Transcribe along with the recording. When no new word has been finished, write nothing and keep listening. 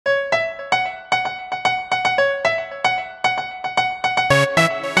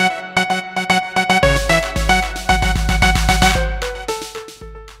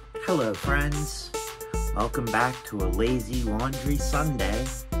back to a lazy laundry Sunday.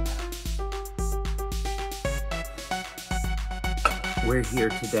 We're here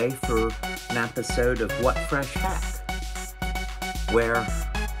today for an episode of What Fresh Heck, where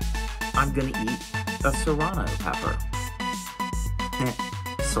I'm gonna eat a Serrano pepper.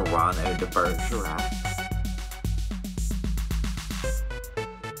 Serrano de Bergerac.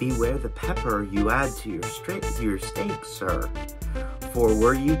 Beware the pepper you add to your steak, sir. For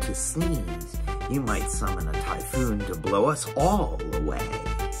were you to sneeze, you might summon a typhoon to blow us all away.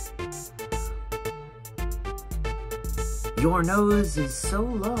 Your nose is so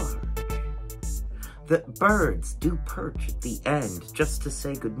large that birds do perch at the end just to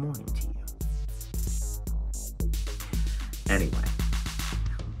say good morning to you. Anyway,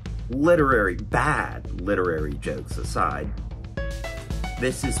 bad literary jokes aside,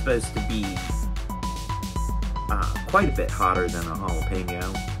 this is supposed to be quite a bit hotter than a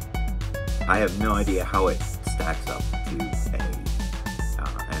jalapeno. I have no idea how it stacks up to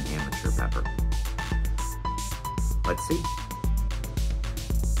an amateur pepper. Let's see.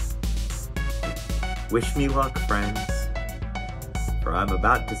 Wish me luck, friends. For I'm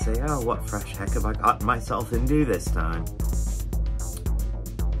about to say, oh, what fresh heck have I gotten myself into this time?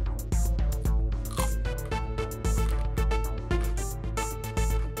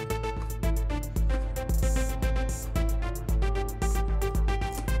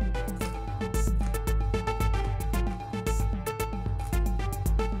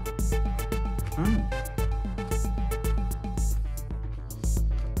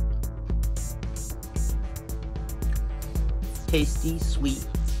 Tasty, sweet,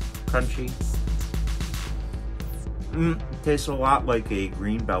 crunchy. Tastes a lot like a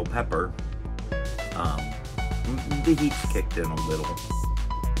green bell pepper. The heat's kicked in a little.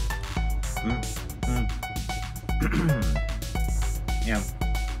 Yeah,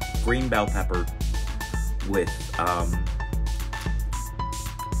 green bell pepper with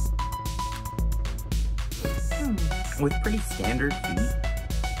pretty standard heat.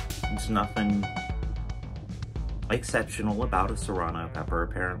 It's nothing exceptional about a Serrano pepper,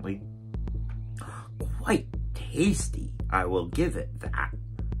 apparently. Quite tasty, I will give it that.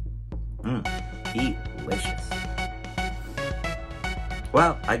 Delicious.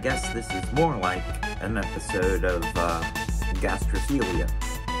 Well, I guess this is more like an episode of gastrophilia.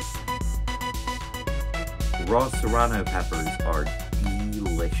 Raw Serrano peppers are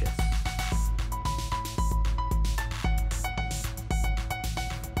delicious.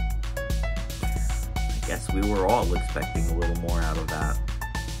 Guess we were all expecting a little more out of that.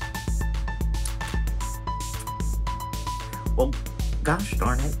 Well, gosh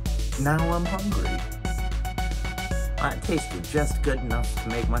darn it, now I'm hungry. That tasted just good enough to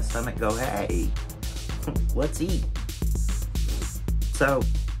make my stomach go, hey, let's eat. So,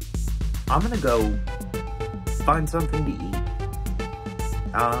 I'm gonna go find something to eat.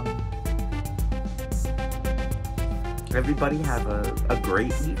 Everybody have a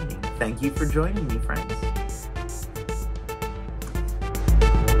great evening. Thank you for joining me, friends.